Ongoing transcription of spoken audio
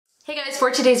Hey guys,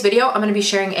 for today's video, I'm gonna be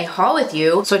sharing a haul with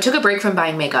you. So I took a break from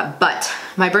buying makeup, but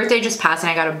my birthday just passed and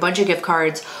I got a bunch of gift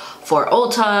cards for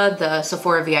Ulta. The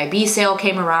Sephora VIB sale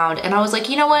came around and I was like,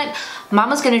 you know what?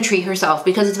 Mama's gonna treat herself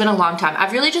because it's been a long time.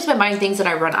 I've really just been buying things that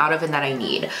I run out of and that I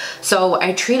need. So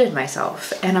I treated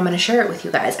myself and I'm gonna share it with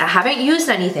you guys. I haven't used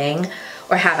anything.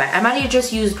 Or have I? I might have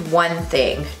just used one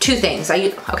thing, two things. I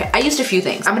used a few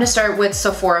things. I'm gonna start with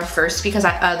Sephora first because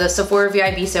the Sephora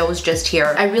VIB sale was just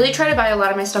here. I really try to buy a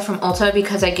lot of my stuff from Ulta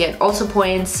because I get Ulta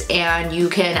points and you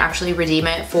can actually redeem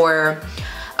it for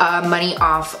money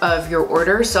off of your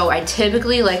order. So I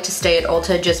typically like to stay at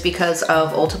Ulta just because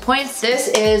of Ulta points. This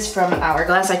is from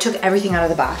Hourglass. I took everything out of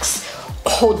the box.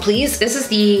 Hold please. This is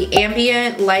the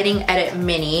Ambient Lighting Edit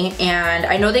Mini and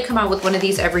I know they come out with one of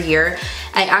these every year.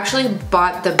 I actually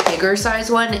bought the bigger size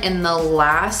one in the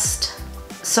last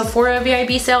Sephora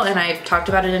VIB sale and I talked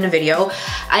about it in a video.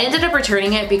 I ended up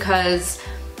returning it because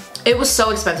it was so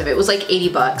expensive. It was like 80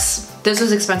 bucks. This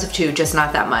was expensive too, just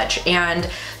not that much. And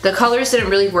the colors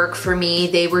didn't really work for me.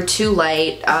 They were too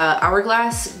light.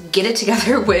 Hourglass, get it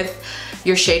together with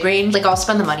your shade range. Like I'll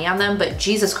spend the money on them, but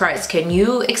Jesus Christ, can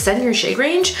you extend your shade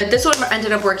range? But this one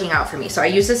ended up working out for me. So I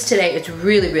use this today. It's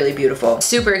really, really beautiful.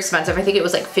 Super expensive. I think it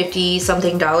was like 50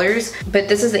 something dollars, but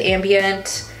this is the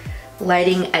Ambient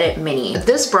Lighting Edit Mini.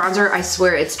 This bronzer, I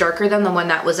swear it's darker than the one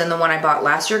that was in the one I bought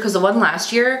last year, because the one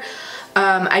last year,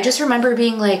 I just remember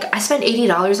being like, I spent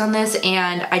 $80 on this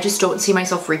and I just don't see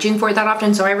myself reaching for it that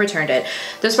often, so I returned it.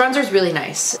 This bronzer is really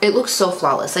nice. It looks so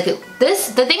flawless. Like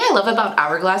the thing I love about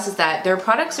Hourglass is that their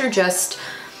products are just,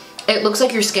 it looks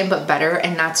like your skin but better,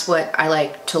 and that's what I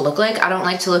like to look like. I don't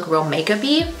like to look real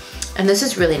makeup-y, and this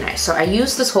is really nice. So I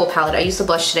use this whole palette. I used the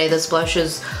blush today. This blush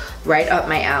is right up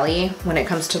my alley when it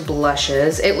comes to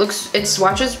blushes. It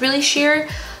swatches really sheer,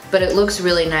 but it looks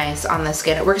really nice on the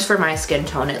skin. It works for my skin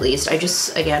tone at least. I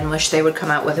just, again, wish they would come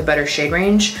out with a better shade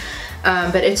range.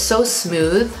 But it's so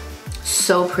smooth,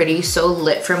 so pretty, so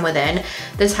lit from within.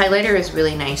 This highlighter is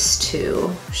really nice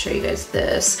too. I'll show you guys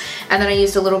this. And then I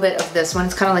used a little bit of this one.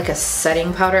 It's kind of like a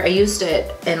setting powder. I used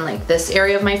it in like this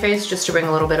area of my face just to bring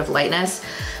a little bit of lightness.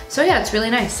 So yeah, it's really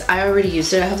nice. I already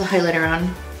used it. I have the highlighter on.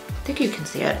 I think you can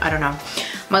see it. I don't know.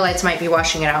 My lights might be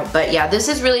washing it out, but yeah, this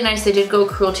is really nice. They did go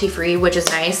cruelty-free, which is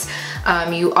nice.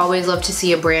 You always love to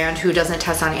see a brand who doesn't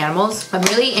test on animals. I'm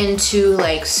really into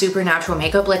like supernatural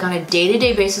makeup. Like on a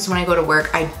day-to-day basis when I go to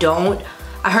work, I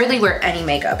hardly wear any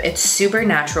makeup. It's super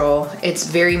natural. It's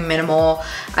very minimal.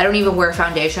 I don't even wear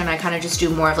foundation. I kind of just do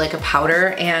more of like a powder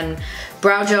and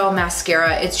brow gel,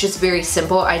 mascara. It's just very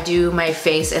simple. I do my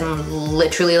face in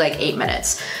literally like 8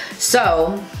 minutes.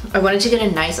 So I wanted to get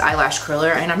a nice eyelash curler,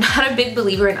 and I'm not a big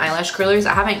believer in eyelash curlers.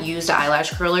 I haven't used an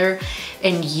eyelash curler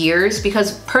in years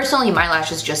because personally my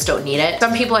lashes just don't need it.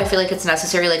 Some people I feel like it's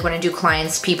necessary, like when I do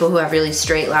clients, people who have really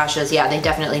straight lashes, yeah, they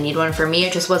definitely need one. For me,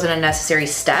 it just wasn't a necessary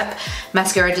step.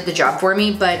 Mascara did the job for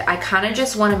me, but I kind of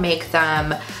just want to make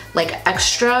them like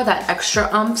that extra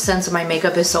oomph since my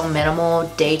makeup is so minimal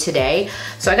day to day.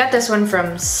 So I got this one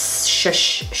from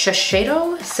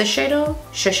Shiseido?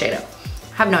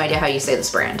 I have no idea how you say this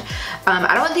brand.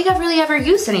 I don't think I've really ever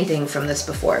used anything from this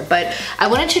before, but I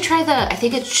wanted to try I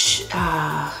think it's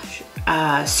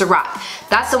Soiree.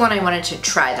 That's the one I wanted to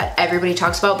try that everybody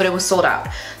talks about, but it was sold out.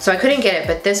 So I couldn't get it,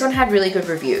 but this one had really good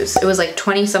reviews. It was like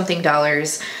 20 something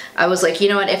dollars. I was like, you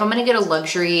know what, if I'm gonna get a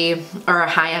luxury or a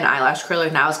high-end eyelash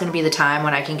curler, now is gonna be the time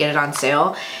when I can get it on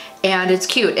sale. And it's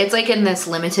cute. It's like in this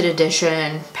limited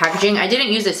edition packaging. I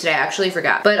didn't use it today, I actually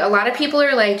forgot. But a lot of people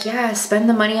are like, yeah, spend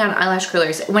the money on eyelash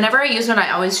curlers. Whenever I use one, I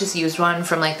always just used one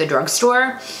from like the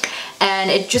drugstore,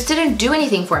 and it just didn't do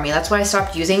anything for me. That's why I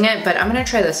stopped using it, but I'm gonna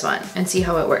try this one and see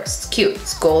how it works. It's cute,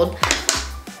 it's gold.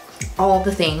 All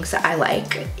the things that I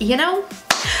like, you know?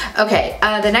 Okay,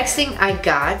 the next thing I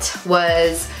got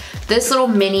was this little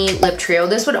mini lip trio.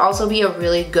 This would also be a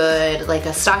really good, like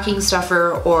a stocking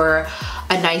stuffer or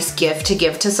a nice gift to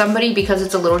give to somebody because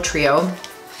it's a little trio.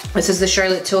 This is the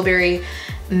Charlotte Tilbury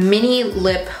Mini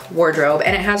Lip Wardrobe,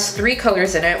 and it has 3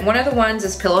 colors in it. One of the ones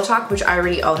is Pillow Talk, which I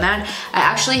already own that. I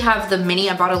actually have the mini.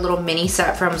 I bought a little mini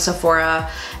set from Sephora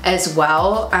as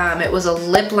well. It was a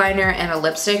lip liner and a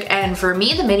lipstick, and for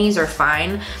me, the minis are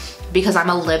fine because I'm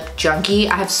a lip junkie.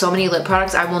 I have so many lip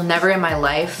products. I will never in my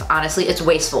life, honestly, it's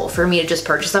wasteful for me to just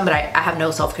purchase them, but I have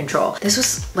no self-control. This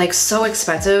was like so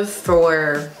expensive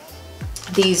for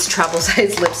these travel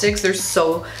size lipsticks. They're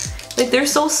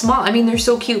so small. I mean, they're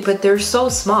so cute, but they're so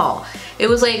small. It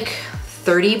was like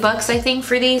 30 bucks, I think,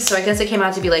 for these. So I guess it came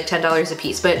out to be like $10 a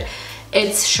piece, but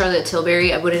It's Charlotte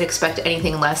Tilbury. I wouldn't expect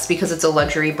anything less because it's a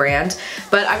luxury brand,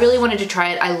 but I really wanted to try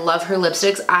it. I love her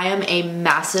lipsticks. I am a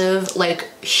massive, like,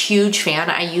 huge fan.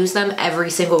 I use them every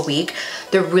single week.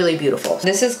 They're really beautiful.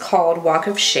 This is called Walk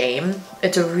of Shame.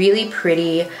 It's a really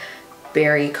pretty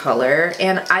berry color,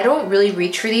 and I don't really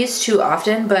reach for these too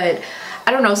often, but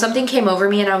I don't know, something came over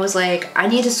me and I was like, I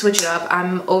need to switch it up.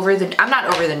 I'm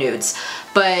not over the nudes,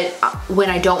 but when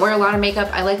I don't wear a lot of makeup,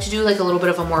 I like to do like a little bit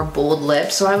of a more bold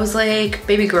lip. So I was like,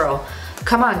 baby girl,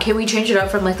 come on, can we change it up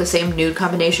from like the same nude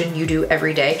combination you do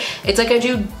every day? It's like I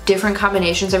do different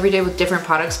combinations every day with different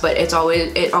products, but it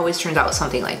always turns out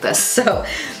something like this. So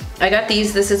I got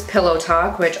these. This is Pillow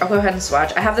Talk, which I'll go ahead and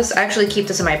swatch. I have this, I actually keep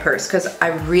this in my purse because I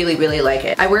really, really like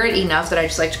it. I wear it enough that I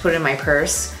just like to put it in my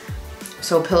purse.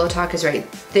 So Pillow Talk is right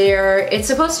there. It's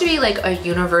supposed to be like a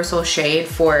universal shade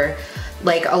for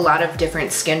like a lot of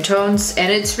different skin tones,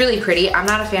 and it's really pretty. I'm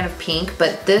not a fan of pink,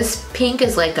 but this pink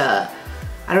is like a,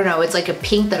 I don't know, it's like a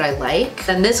pink that I like.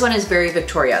 And this one is very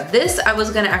Victoria. This I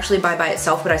was gonna actually buy by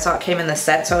itself, but I saw it came in the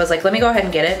set, so I was like, let me go ahead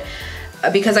and get it.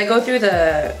 Because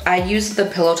I use the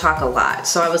Pillow Talk a lot,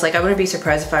 so I was like, I wouldn't be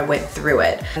surprised if I went through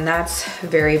it. And that's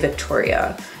very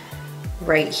Victoria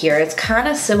right here. It's kind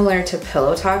of similar to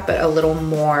Pillow Talk, but a little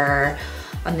more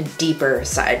on the deeper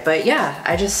side. But yeah,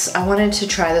 I wanted to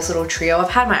try this little trio. I've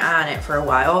had my eye on it for a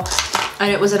while,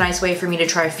 and it was a nice way for me to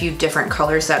try a few different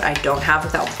colors that I don't have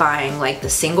without buying like the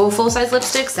single full-size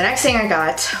lipsticks. The next thing I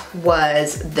got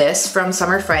was this from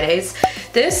Summer Fridays.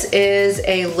 This is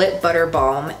a lip butter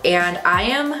balm, and I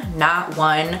am not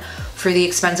one for the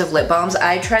expensive lip balms.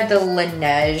 I tried the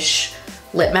Laneige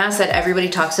lip mask that everybody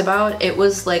talks about. It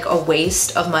was like a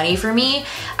waste of money for me.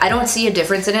 I don't see a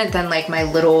difference in it than like my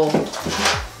little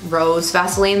rose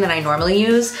Vaseline that I normally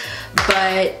use.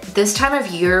 But this time of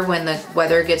year when the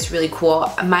weather gets really cool,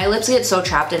 my lips get so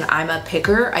chapped, and I'm a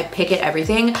picker. I pick at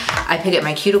everything. I pick at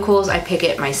my cuticles, I pick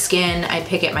at my skin, I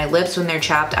pick at my lips when they're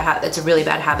chapped. That's a really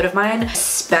bad habit of mine,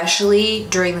 especially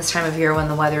during this time of year when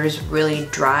the weather is really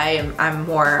dry. I'm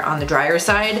more on the drier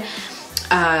side.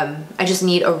 I just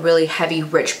need a really heavy,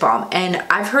 rich balm. And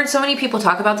I've heard so many people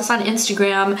talk about this on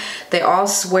Instagram. They all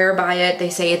swear by it. They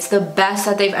say it's the best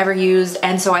that they've ever used.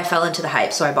 And so I fell into the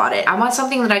hype, so I bought it. I want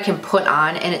something that I can put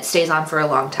on and it stays on for a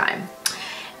long time.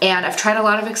 And I've tried a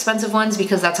lot of expensive ones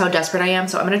because that's how desperate I am.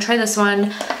 So I'm gonna try this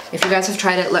one. If you guys have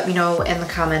tried it, let me know in the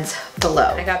comments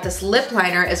below. I got this lip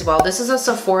liner as well. This is a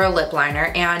Sephora lip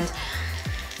liner, and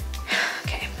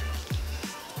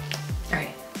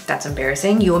that's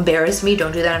embarrassing. You embarrass me.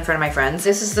 Don't do that in front of my friends.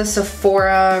 This is the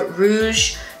Sephora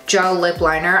Rouge Gel Lip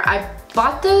Liner. I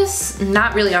bought this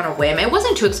not really on a whim. It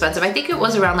wasn't too expensive. I think it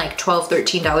was around like $12,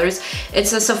 $13.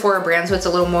 It's a Sephora brand, so it's a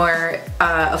little more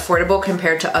affordable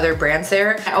compared to other brands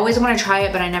there. I always want to try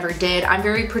it, but I never did. I'm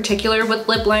very particular with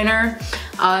lip liner.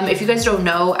 If you guys don't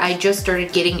know, I just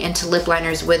started getting into lip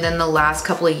liners within the last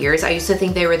couple of years. I used to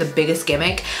think they were the biggest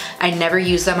gimmick. I never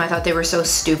used them. I thought they were so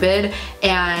stupid,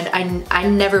 and I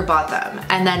never bought them.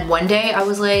 And then one day I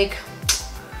was like,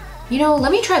 you know,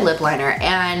 let me try lip liner,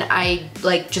 and I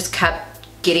like just kept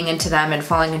getting into them and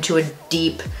falling into a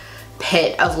deep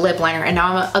pit of lip liner, and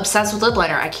now I'm obsessed with lip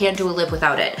liner. I can't do a lip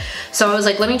without it. So I was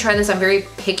like, let me try this. I'm very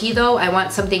picky though. I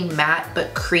want something matte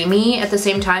but creamy at the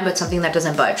same time, but something that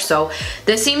doesn't budge. So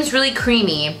this seems really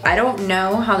creamy. I don't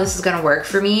know how this is gonna work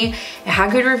for me. It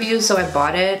had good reviews, so I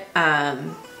bought it,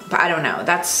 but I don't know.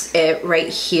 That's it right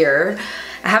here.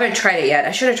 I haven't tried it yet.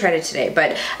 I should have tried it today,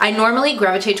 but I normally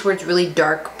gravitate towards really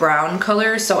dark brown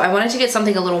colors, so I wanted to get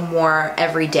something a little more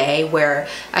everyday where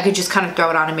I could just kind of throw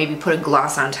it on and maybe put a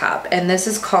gloss on top. And this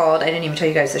is called, I didn't even tell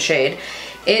you guys the shade.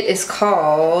 It is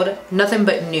called Nothing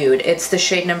But Nude. It's the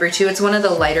shade number 2. It's one of the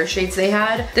lighter shades they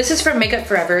had. This is from Makeup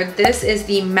Forever. This is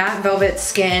the Matte Velvet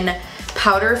Skin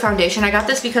powder foundation. I got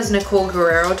this because Nicole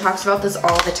Guerrero talks about this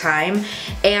all the time,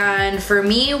 and for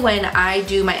me, when I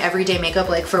do my everyday makeup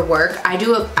like for work, I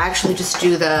actually just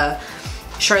do the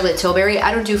Charlotte Tilbury.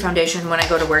 I don't do foundation when I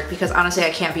go to work because honestly I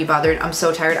can't be bothered. I'm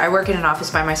so tired. I work in an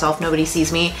office by myself. Nobody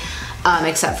sees me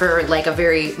except for like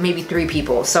maybe 3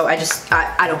 people, so I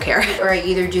don't care. Or I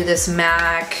either do this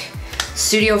MAC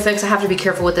Studio Fix. I have to be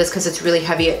careful with this because it's really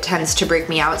heavy. It tends to break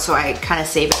me out, so I kind of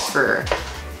save it for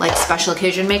like special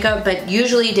occasion makeup, but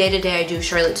usually day to day I do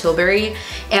Charlotte Tilbury,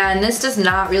 and this does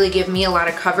not really give me a lot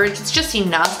of coverage. It's just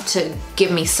enough to give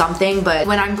me something, but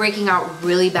when I'm breaking out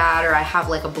really bad or I have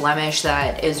like a blemish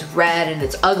that is red and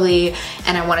it's ugly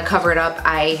and I want to cover it up,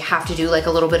 I have to do like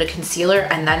a little bit of concealer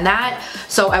and then that.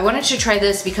 So I wanted to try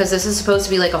this because this is supposed to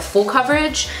be like a full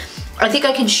coverage. I think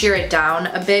I can sheer it down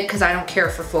a bit because I don't care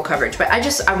for full coverage, but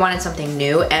I wanted something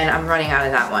new, and I'm running out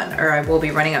of that one, or I will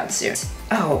be running out soon.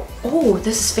 Oh,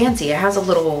 this is fancy. It has a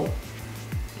little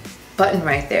button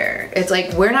right there. It's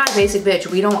like, we're not a basic bitch.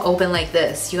 We don't open like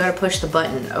this. You gotta push the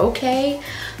button, okay?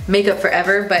 Makeup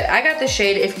forever, but I got the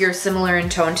shade, if you're similar in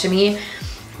tone to me,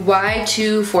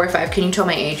 Y245. Can you tell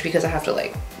my age? Because I have to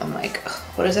like, I'm like,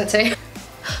 what does that say?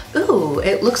 Ooh,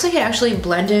 it looks like it actually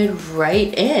blended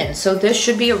right in. So this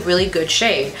should be a really good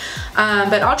shade.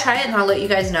 But I'll try it and I'll let you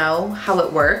guys know how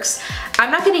it works. I'm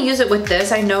not gonna use it with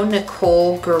this. I know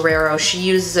Nicole Guerrero, she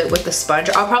uses it with the sponge.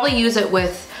 I'll probably use it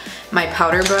with my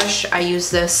powder brush. I use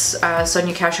this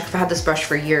Sonia Kashuk. I've had this brush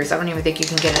for years. I don't even think you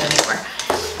can get it anymore.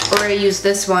 Or I use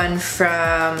this one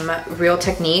from Real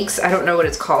Techniques. I don't know what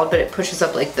it's called, but it pushes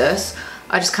up like this.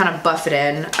 I just kind of buff it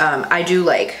in. I do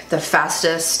like the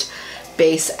fastest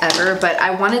base ever, but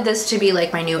I wanted this to be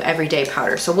like my new everyday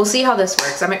powder. So we'll see how this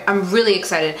works. I'm really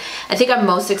excited. I think I'm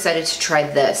most excited to try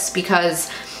this because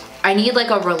I need like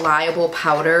a reliable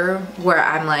powder where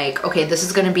I'm like, okay, this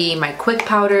is gonna be my quick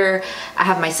powder. I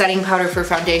have my setting powder for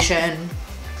foundation.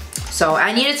 So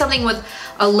I needed something with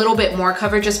a little bit more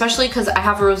coverage, especially because I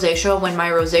have a rosacea. When my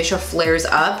rosacea flares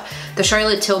up, the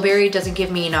Charlotte Tilbury doesn't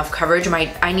give me enough coverage.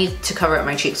 I need to cover up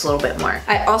my cheeks a little bit more.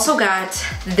 I also got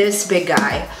this big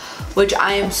guy, which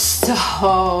I am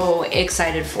so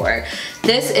excited for.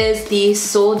 This is the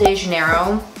Sol de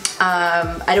Janeiro.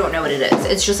 I don't know what it is.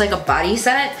 It's just like a body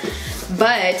set.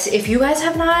 But if you guys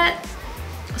have not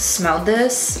smelled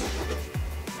this,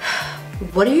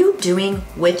 what are you doing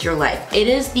with your life? It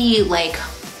is the like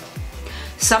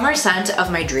summer scent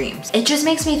of my dreams. It just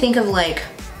makes me think of like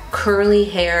curly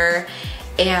hair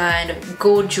and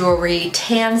gold jewelry,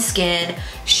 tan skin,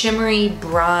 shimmery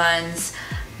bronze,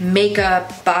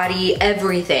 makeup, body,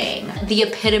 everything. The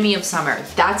epitome of summer.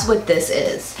 That's what this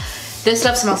is. This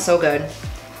stuff smells so good.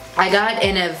 I got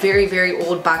in a very, very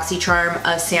old BoxyCharm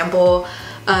a sample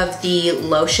of the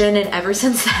lotion, and ever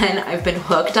since then I've been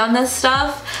hooked on this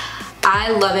stuff.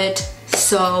 I love it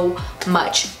so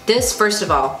much. This, first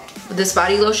of all, this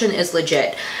body lotion is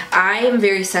legit. I am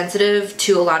very sensitive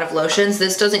to a lot of lotions.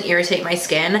 This doesn't irritate my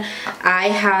skin. I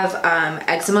have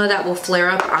eczema that will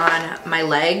flare up on my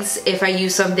legs if I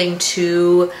use something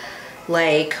too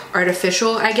like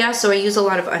artificial, I guess. So I use a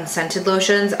lot of unscented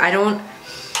lotions. I don't,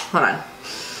 hold on.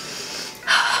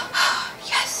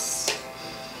 Yes.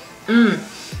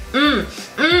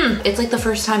 It's like the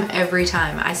first time every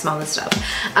time I smell this stuff.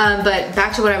 But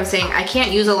back to what I was saying, I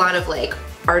can't use a lot of like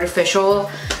artificial,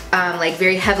 like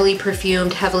very heavily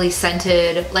perfumed, heavily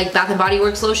scented, like Bath & Body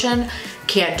Works lotion.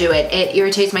 Can't do it. It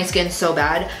irritates my skin so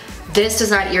bad. This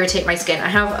does not irritate my skin. I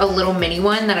have a little mini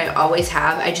one that I always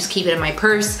have. I just keep it in my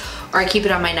purse or I keep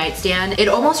it on my nightstand. It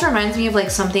almost reminds me of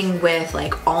like something with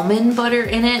like almond butter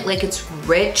in it. Like it's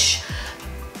rich,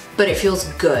 but it feels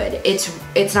good.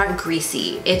 It's not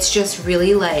greasy. It's just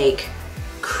really like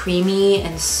creamy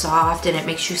and soft, and it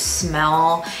makes you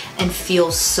smell and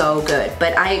feel so good.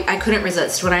 But I couldn't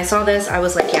resist. When I saw this, I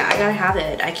was like, yeah, I gotta have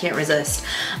it. I can't resist.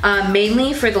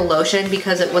 Mainly for the lotion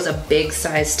because it was a big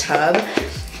size tub,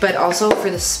 but also for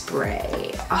the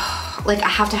spray. Oh, like I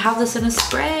have to have this in a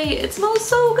spray. It smells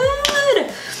so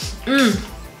good.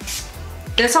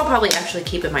 This I'll probably actually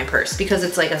keep in my purse because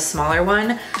it's like a smaller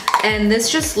one. And this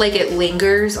just like, it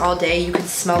lingers all day. You can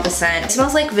smell the scent. It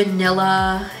smells like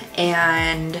vanilla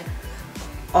and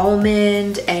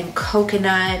almond and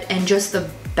coconut and just the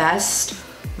best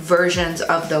versions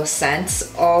of those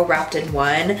scents all wrapped in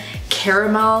one.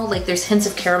 Caramel, like there's hints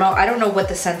of caramel. I don't know what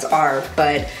the scents are,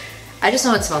 but I just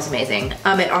know it smells amazing.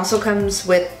 It also comes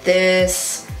with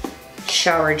this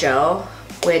shower gel,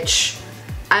 which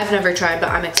I've never tried, but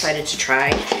I'm excited to try.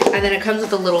 And then it comes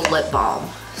with a little lip balm.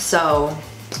 So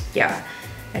yeah,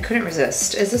 I couldn't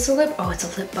resist. Is this a lip? Oh,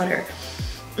 it's a lip butter.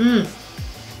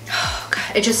 Oh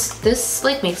God, it just, this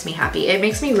like makes me happy. It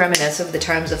makes me reminisce of the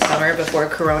times of summer before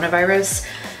coronavirus,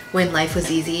 when life was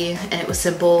easy and it was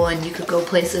simple and you could go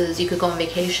places, you could go on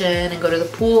vacation and go to the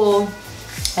pool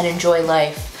and enjoy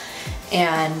life.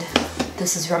 And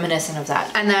this is reminiscent of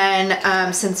that. And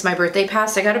then since my birthday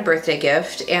passed, I got a birthday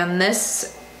gift, and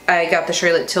this, I got the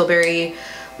Charlotte Tilbury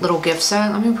little gift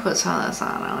set. Let me put some of this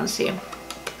on. I want to see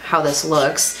how this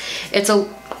looks. It's a,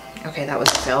 okay, that was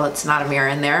a fail. It's not a mirror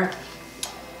in there.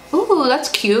 Ooh, that's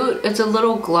cute. It's a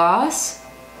little gloss.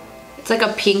 It's like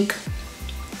a pink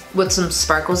with some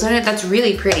sparkles in it. That's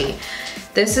really pretty.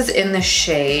 This is in the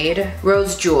shade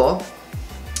Rose Jewel.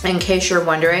 In case you're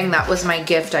wondering, that was my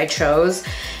gift I chose.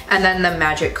 And then the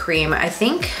Magic Cream. I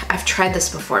think I've tried this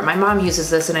before. My mom uses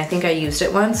this and I think I used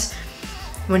it once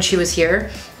when she was here.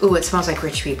 Ooh, it smells like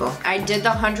rich people. I did the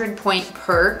 100-point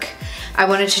perk. I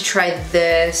wanted to try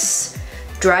this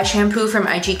dry shampoo from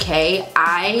IGK.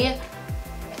 I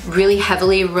really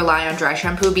heavily rely on dry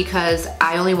shampoo because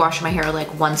I only wash my hair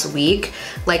like once a week.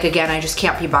 Like again, I just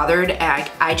can't be bothered,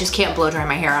 and I just can't blow dry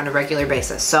my hair on a regular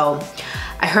basis. So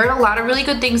I heard a lot of really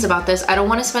good things about this. I don't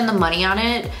want to spend the money on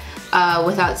it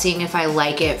without seeing if I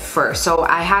like it first. So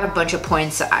I had a bunch of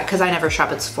points because I never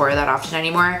shop at Sephora that often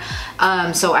anymore.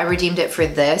 So I redeemed it for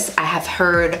this. I have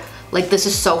heard like this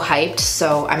is so hyped,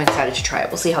 so I'm excited to try it.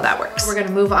 We'll see how that works. We're gonna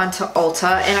move on to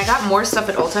Ulta, and I got more stuff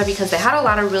at Ulta because they had a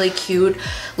lot of really cute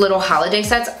little holiday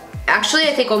sets. Actually,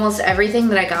 I think almost everything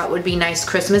that I got would be nice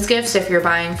Christmas gifts if you're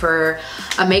buying for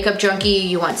a makeup junkie,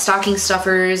 you want stocking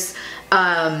stuffers.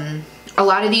 A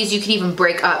lot of these you can even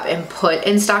break up and put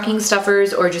in stocking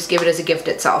stuffers or just give it as a gift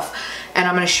itself. And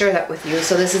I'm gonna share that with you.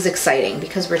 So this is exciting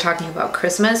because we're talking about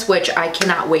Christmas, which I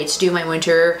cannot wait to do my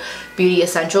winter beauty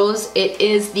essentials. It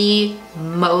is the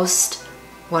most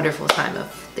wonderful time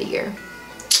of the year.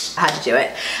 I had to do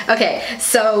it. Okay,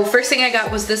 so first thing I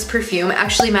got was this perfume.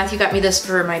 Actually, Matthew got me this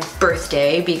for my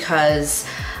birthday because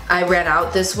I ran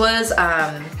out. This was,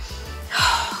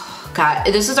 God,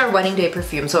 this is our wedding day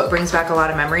perfume, so it brings back a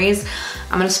lot of memories.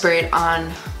 I'm gonna spray it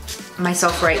on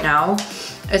myself right now.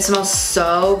 It smells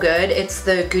so good. It's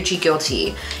the Gucci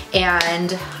Guilty.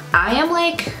 And I am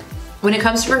like, when it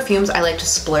comes to perfumes, I like to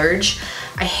splurge.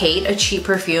 I hate a cheap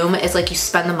perfume. It's like you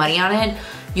spend the money on it,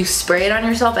 you spray it on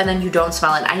yourself, and then you don't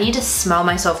smell it. I need to smell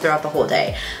myself throughout the whole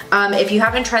day. If you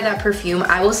haven't tried that perfume,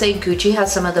 I will say Gucci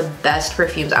has some of the best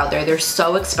perfumes out there. They're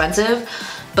so expensive,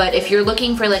 but if you're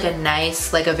looking for like a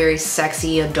nice, like a very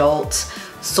sexy adult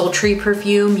sultry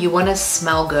perfume, you wanna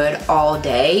smell good all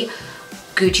day,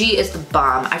 Gucci is the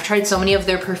bomb. I've tried so many of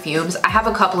their perfumes. I have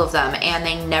a couple of them and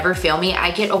they never fail me. I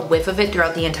get a whiff of it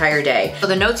throughout the entire day. So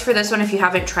the notes for this one, if you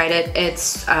haven't tried it,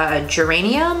 it's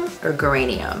geranium or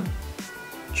geranium?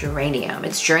 Geranium.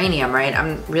 It's geranium, right?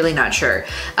 I'm really not sure.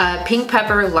 Pink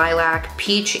pepper, lilac,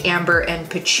 peach, amber, and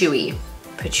patchouli.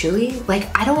 Patchouli?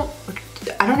 Like, I don't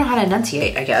know how to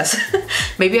enunciate, I guess.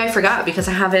 Maybe I forgot because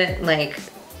I haven't like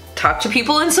talked to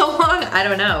people in so long. I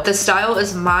don't know. The style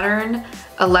is modern,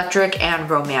 electric, and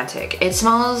romantic. It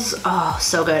smells, oh,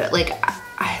 so good. Like,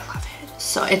 I love it.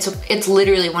 So it's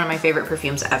literally one of my favorite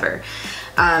perfumes ever.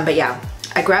 But yeah,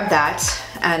 I grabbed that.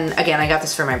 And again, I got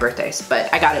this for my birthdays,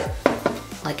 but I got it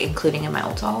like including in my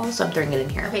Ulta haul, so I'm throwing it in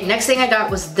here. Okay, next thing I got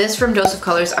was this from Dose of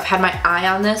Colors. I've had my eye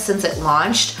on this since it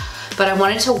launched, but I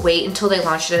wanted to wait until they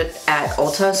launched it at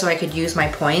Ulta so I could use my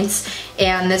points.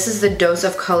 And this is the Dose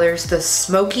of Colors, the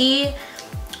Smokey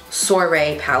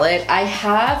Soiree palette. I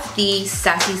have the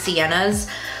Sassy Siennas,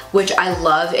 which I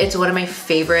love. It's one of my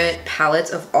favorite palettes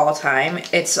of all time.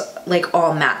 It's like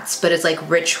all mattes, but it's like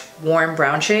rich, warm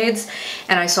brown shades.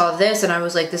 And I saw this and I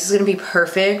was like, this is gonna be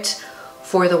perfect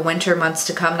for the winter months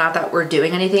to come. Not that we're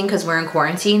doing anything because we're in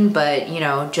quarantine, but you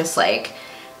know, just like,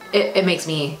 it makes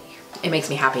me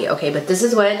happy. Okay, but this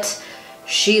is what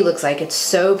she looks like. It's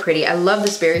so pretty. I love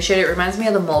this berry shade. It reminds me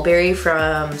of the mulberry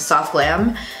from Soft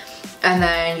Glam. And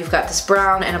then you've got this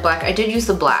brown and a black. I did use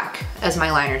the black as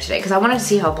my liner today because I wanted to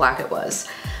see how black it was.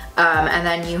 And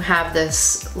then you have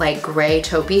this like gray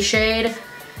taupey shade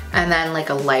and then like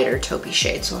a lighter taupey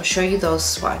shade. So I'll show you those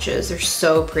swatches. They're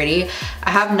so pretty.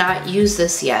 I have not used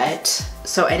this yet,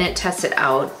 so I didn't test it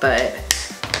out, but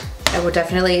I will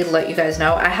definitely let you guys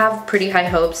know. I have pretty high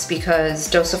hopes because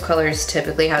Dose of Colors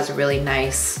typically has really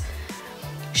nice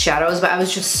shadows, but I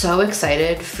was just so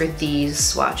excited for these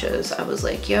swatches. I was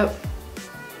like, yep,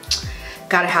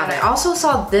 gotta have it. I also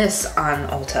saw this on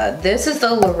Ulta. This is the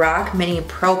Lorac Mini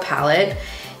Pro palette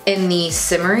in the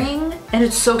Simmering, and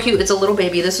it's so cute. It's a little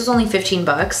baby. This was only 15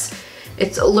 bucks.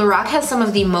 Lorac has some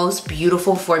of the most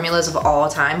beautiful formulas of all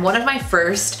time. One of my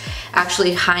first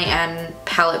actually high-end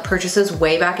palette purchases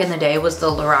way back in the day was the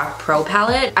Lorac Pro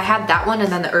palette. I had that one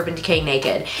and then the Urban Decay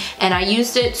Naked. And I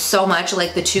used it so much,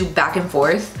 like the two back and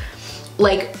forth,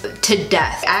 like to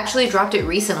death. I actually dropped it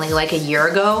recently, like a year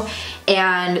ago,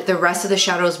 and the rest of the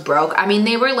shadows broke. I mean,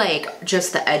 they were like,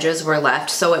 just the edges were left,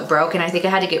 so it broke, and I think I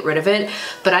had to get rid of it,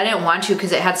 but I didn't want to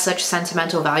because it had such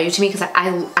sentimental value to me because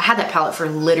I had that palette for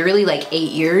literally like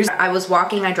 8 years. I was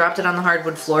walking, I dropped it on the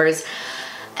hardwood floors,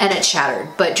 and it shattered.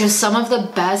 But just some of the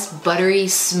best buttery,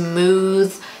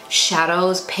 smooth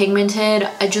shadows, pigmented,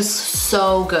 just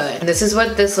so good. And this is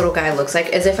what this little guy looks like,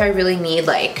 as if I really need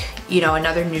like, you know,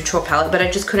 another neutral palette, but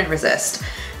I just couldn't resist.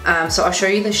 So I'll show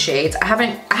you the shades. I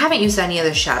haven't used any of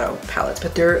the shadow palettes,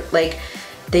 but they're like,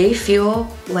 they feel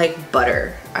like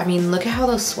butter. I mean, look at how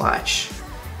those swatch.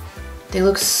 They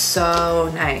look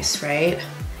so nice, right?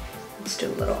 Let's do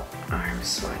a little arm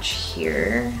swatch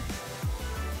here.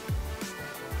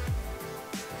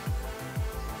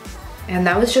 And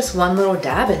that was just one little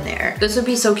dab in there. This would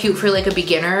be so cute for like a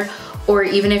beginner or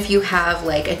even if you have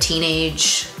like a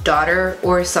teenage daughter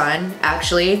or son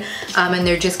actually, and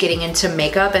they're just getting into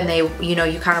makeup and they, you know,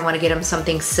 you kind of want to get them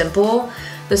something simple.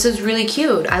 This is really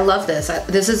cute. I love this.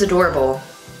 This is adorable.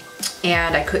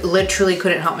 And I literally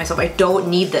couldn't help myself. I don't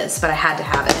need this, but I had to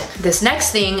have it. This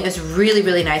next thing is really,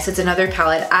 really nice. It's another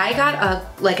palette. I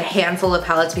got like a handful of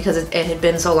palettes because it had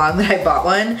been so long that I bought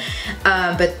one.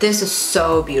 But this is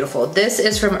so beautiful. This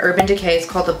is from Urban Decay. It's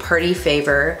called the Party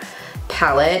Favor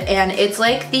palette, and it's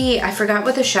like I forgot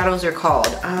what the shadows are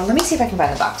called. Let me see if I can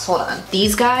find the box. Hold on.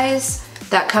 These guys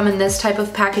that come in this type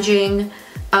of packaging,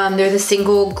 they're the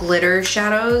single glitter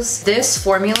shadows. This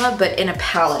formula, but in a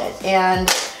palette. And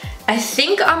I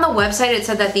think on the website it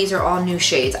said that these are all new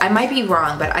shades. I might be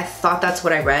wrong, but I thought that's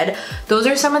what I read. Those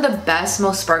are some of the best,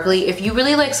 most sparkly. If you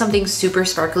really like something super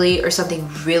sparkly or something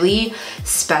really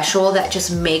special that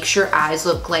just makes your eyes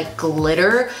look like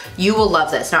glitter, you will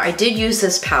love this. Now, I did use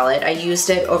this palette. I used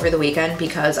it over the weekend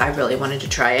because I really wanted to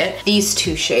try it. These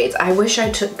two shades. I wish I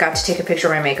got to take a picture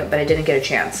of my makeup, but I didn't get a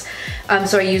chance.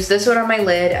 So I used this one on my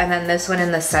lid and then this one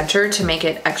in the center to make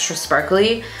it extra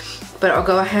sparkly. But I'll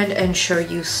go ahead and show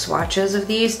you swatches of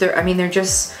these.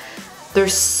 They're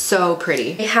so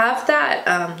pretty. They have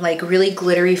that like really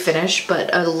glittery finish,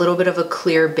 but a little bit of a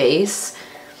clear base.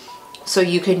 So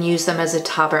you can use them as a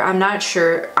topper. I'm not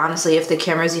sure, honestly, if the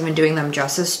camera's even doing them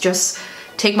justice. Just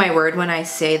take my word when I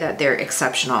say that they're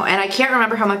exceptional. And I can't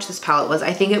remember how much this palette was.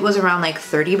 I think it was around like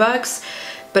 30 bucks,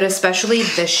 but especially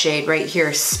this shade right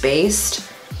here, Spaced.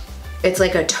 It's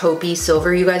like a taupey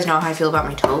silver. You guys know how I feel about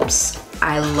my taupes.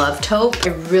 I love taupe. I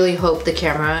really hope the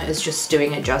camera is just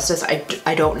doing it justice.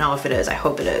 I don't know if it is. I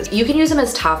hope it is. You can use them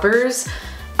as toppers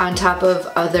on top of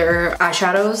other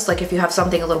eyeshadows. Like if you have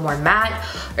something a little more matte,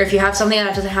 or if you have something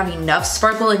that doesn't have enough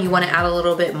sparkle and you want to add a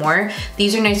little bit more,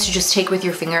 these are nice to just take with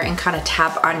your finger and kind of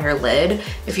tap on your lid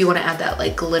if you want to add that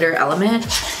like glitter element.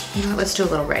 You know what, let's do a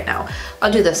little right now.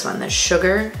 I'll do this one, the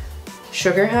Sugar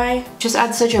High. Just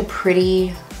adds such a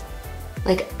pretty,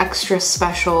 like extra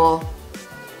special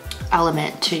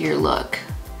element to your look.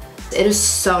 It is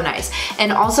so nice.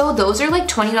 And also those are like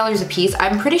 $20 a piece.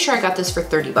 I'm pretty sure I got this for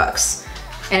 30 bucks.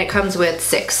 And it comes with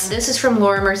 6. This is from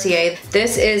Laura Mercier.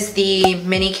 This is the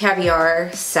mini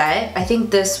Caviar set. I think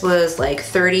this was like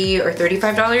 $30 or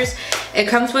 $35. It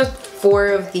comes with 4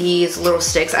 of these little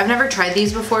sticks. I've never tried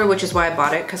these before, which is why I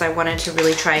bought it, because I wanted to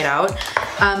really try it out.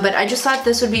 But I just thought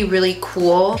this would be really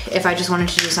cool if I just wanted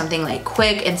to do something like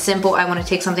quick and simple. I want to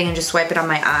take something and just swipe it on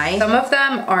my eye. Some of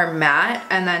them are matte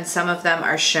and then some of them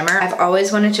are shimmer. I've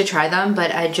always wanted to try them,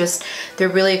 but they're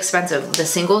really expensive. The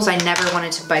singles, I never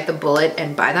wanted to bite the bullet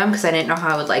and buy them because I didn't know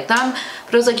how I would like them.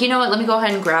 But I was like, you know what, let me go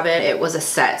ahead and grab it. It was a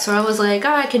set. So I was like,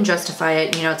 oh, I can justify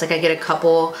it. You know, it's like I get a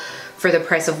couple for the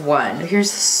price of one.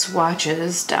 Here's the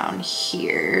swatches down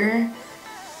here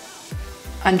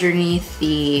underneath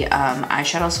the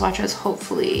eyeshadow swatches.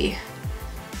 Hopefully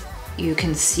you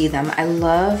can see them. I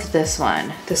love this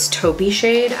one, this taupey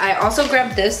shade. I also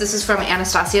grabbed this. This is from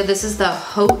Anastasia. This is the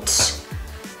Haute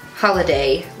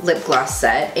Holiday lip gloss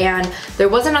set, and there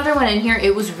was another one in here.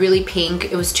 It was really pink.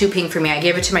 It was too pink for me. I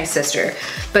gave it to my sister,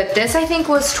 but this I think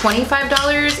was $25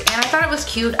 and I thought it was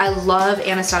cute. I love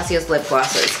Anastasia's lip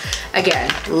glosses.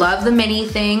 Again, love the mini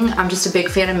thing. I'm just a big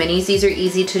fan of minis. These are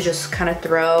easy to just kind of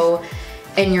throw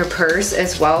in your purse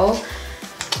as well.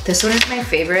 This one is my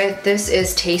favorite. This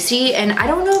is Tasty, and I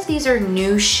don't know if these are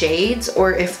new shades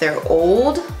or if they're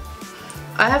old.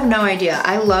 I have no idea.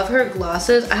 I love her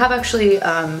glosses. I have actually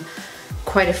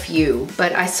quite a few,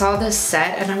 but I saw this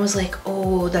set and I was like,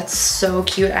 oh, that's so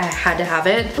cute. I had to have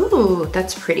it. Ooh,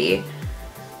 that's pretty.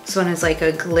 This one is like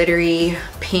a glittery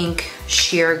pink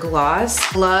sheer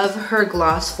gloss. Love her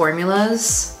gloss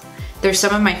formulas. They're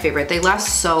some of my favorite. They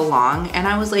last so long, and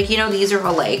I was like, you know, these are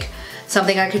all like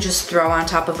something I could just throw on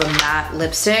top of a matte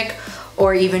lipstick,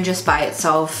 or even just by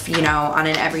itself, you know, on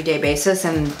an everyday basis,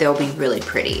 and they'll be really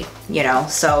pretty, you know?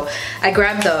 So I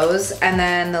grabbed those, and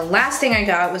then the last thing I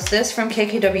got was this from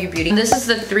KKW Beauty. This is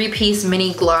the 3-piece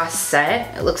mini gloss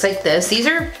set. It looks like this. These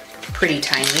are pretty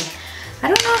tiny. I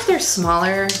don't know if they're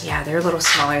smaller. Yeah, they're a little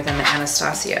smaller than the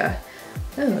Anastasia.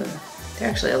 Ooh, they're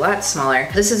actually a lot smaller.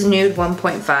 This is Nude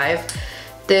 1.5.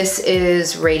 This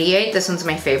is Radiate. This one's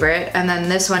my favorite. And then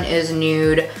this one is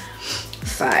Nude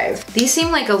 5. These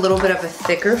seem like a little bit of a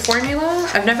thicker formula.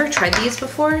 I've never tried these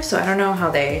before, so I don't know how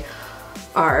they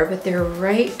are, but they're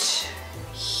right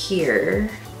here.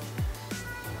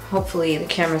 Hopefully the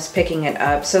camera's picking it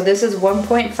up. So this is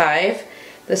 1.5.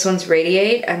 This one's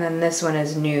Radiate, and then this one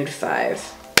is Nude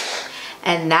 5.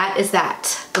 And that is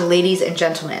that, ladies and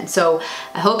gentlemen. So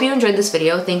I hope you enjoyed this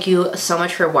video. Thank you so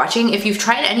much for watching. If you've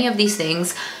tried any of these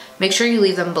things, make sure you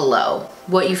leave them below.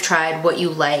 What you've tried, what you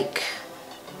like.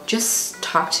 Just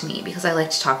talk to me because I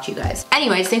like to talk to you guys.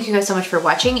 Anyways, thank you guys so much for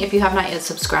watching. If you have not yet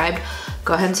subscribed,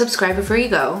 go ahead and subscribe before you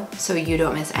go so you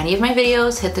don't miss any of my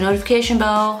videos. Hit the notification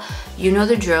bell. You know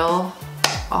the drill.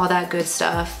 All that good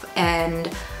stuff.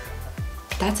 And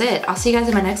that's it. I'll see you guys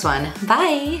in my next one.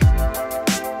 Bye.